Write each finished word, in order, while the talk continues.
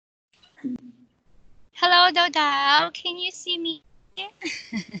Hello, Dodao. Can you see me? Yes.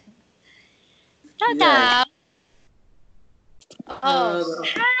 Dodao. Oh,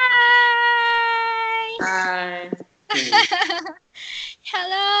 hi. Hi.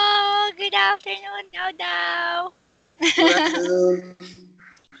 Hello. Good afternoon, Dodao. Good afternoon.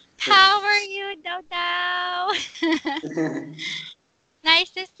 How are you, Dodao? Nice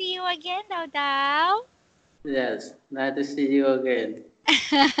to see you again, Dodao. Yes, nice to see you again.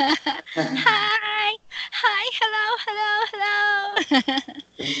 Hi. Hi. Hello. Hello. Hello.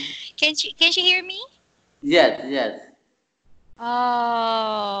 Can she hear me? Yes, yes.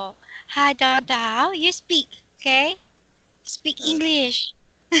 Oh. Hi, Dodao. You speak, okay? Speak Uh, English.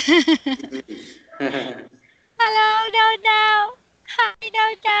 English. Hello, Dodao. Hi,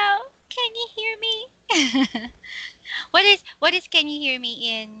 Dodao. Can you hear me? what is can you hear me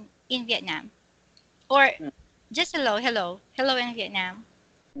in Vietnam? Or just hello, hello. Hello in Vietnam.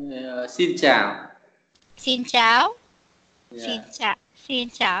 Xin chào. Xin chào. Xin Yeah. chào. Xin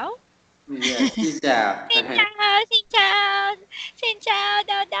chào. Yes, xin chào. Xin chào, xin chào. Xin chào,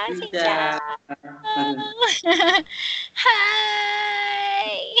 Dodao, Xin xin chào. chào.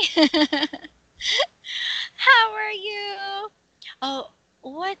 Hi. How are you? Oh,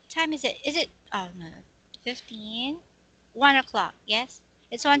 what time is it? Is it oh no, 15? 1 o'clock, yes?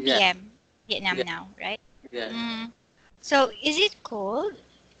 It's 1 Yes, p.m. Vietnam yes, now, right? yes. Mm. So is it cold?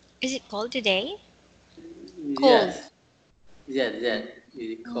 Is it cold today? Cold. Yes, yes, yes.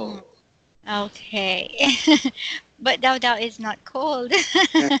 It's Mm. cold. Okay. But Dao Dao is not cold.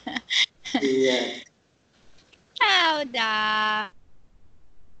 Yes. Dao Dao.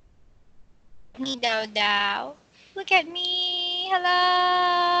 Look at me, Dao Dao. Look at me.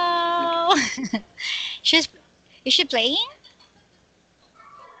 Hello. She's is she playing?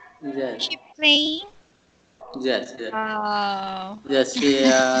 Is Yes, she playing? yes, yes. Oh. Yes,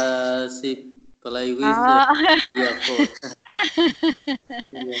 she play with Oh. your phone.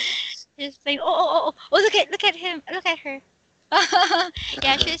 Yes. Just like oh look at him, look at her.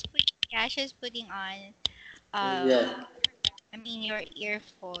 Yeah, she's putting on Yes, I mean your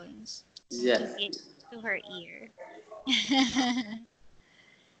earphones to yes. get to her ear.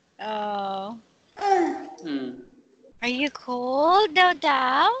 Oh, Mm. are you cold, Dao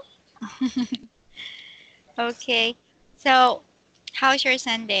Dao? Okay, so how's your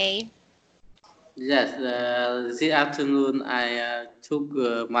Sunday? Yes, this afternoon I took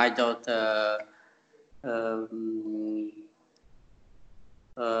my daughter. Um,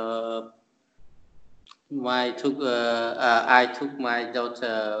 uh, I took my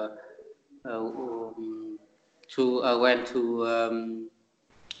daughter to went to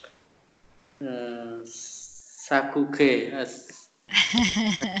Sakuke.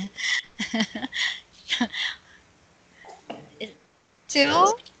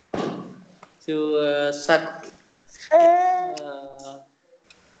 Two? To uh,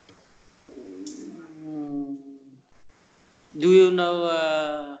 mm, do you know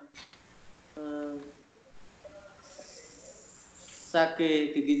uh,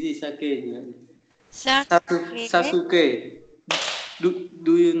 sake cái gì sake nhỉ? Sake? Sasuke. Do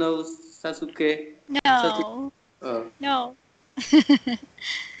you know Sasuke? Sasuke. No, Uh, no.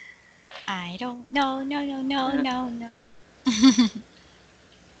 I don't know, no, no, no, uh, no, no.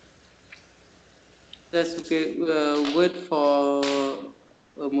 Sasuke. Wait for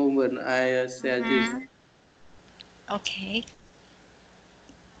a moment. I share this. Mhm. Okay.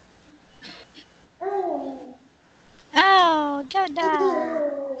 Oh, Dada.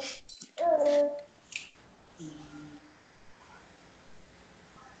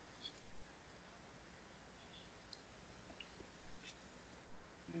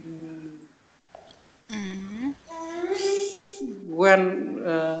 Mm. When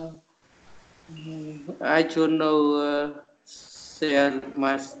I don't know share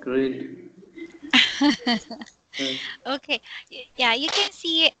my screen. Uh, Okay. Yeah, you can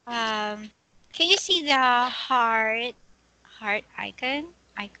see can you see the heart icon?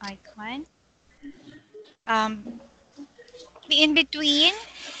 Icon? Um in between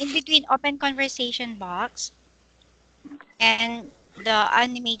open conversation box and the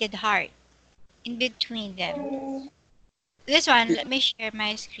animated heart in between them. This one, let me share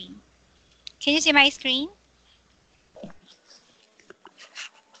my screen. Can you see my screen?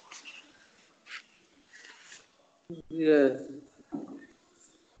 yes.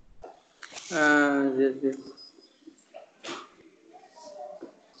 Yes, yes.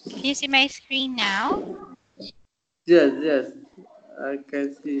 Can you see my screen now? Yes, yes. I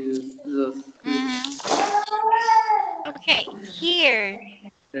can see the screen. Mm-hmm. Okay, here.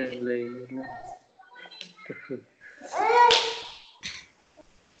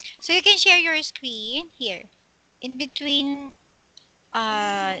 So So you can share your screen here in between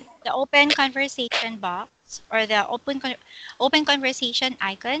the open conversation box or the open conversation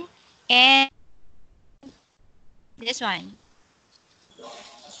icon and this one.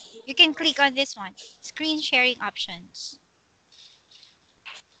 You can click on this one, screen sharing options.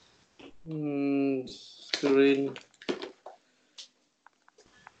 Screen.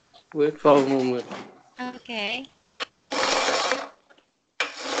 Wait for a moment. Okay.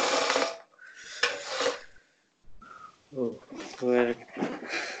 Oh, where?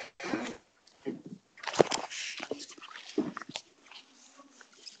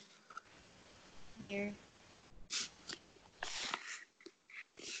 Here.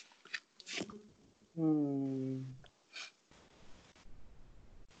 Hmm.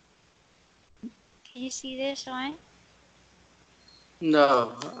 Can you see this one?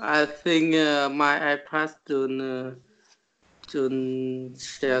 No, I think my iPad don't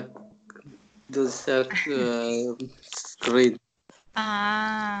share screen.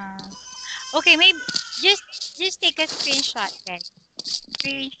 Ah. Okay, maybe just just take a screenshot then.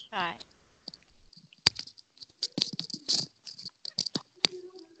 Screenshot.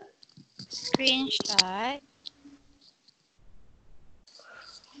 Screenshot.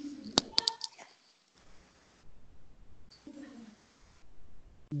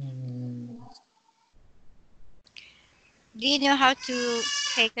 Do you know how to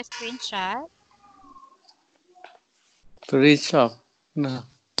take a screenshot? Screenshot. No,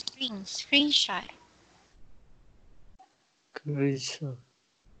 Screenshot. screenshot.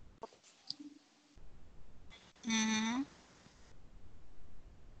 Mm-hmm.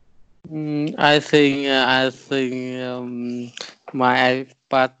 I think my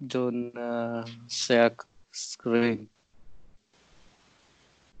iPad don't share screen.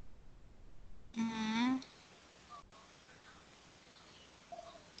 Mm-hmm.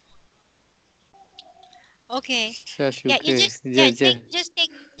 Okay. That's Yeah, you okay. just Yeah, yeah. take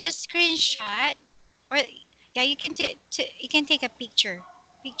just screenshot or yeah, you can you can take a picture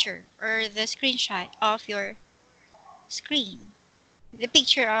or the screenshot of your screen. The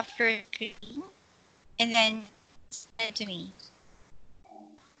picture of your screen and then send it to me.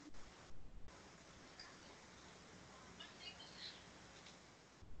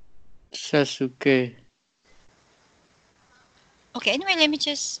 That's okay. Okay, anyway, let me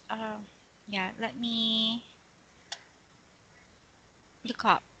just yeah, let me look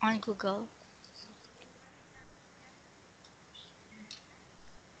up on Google.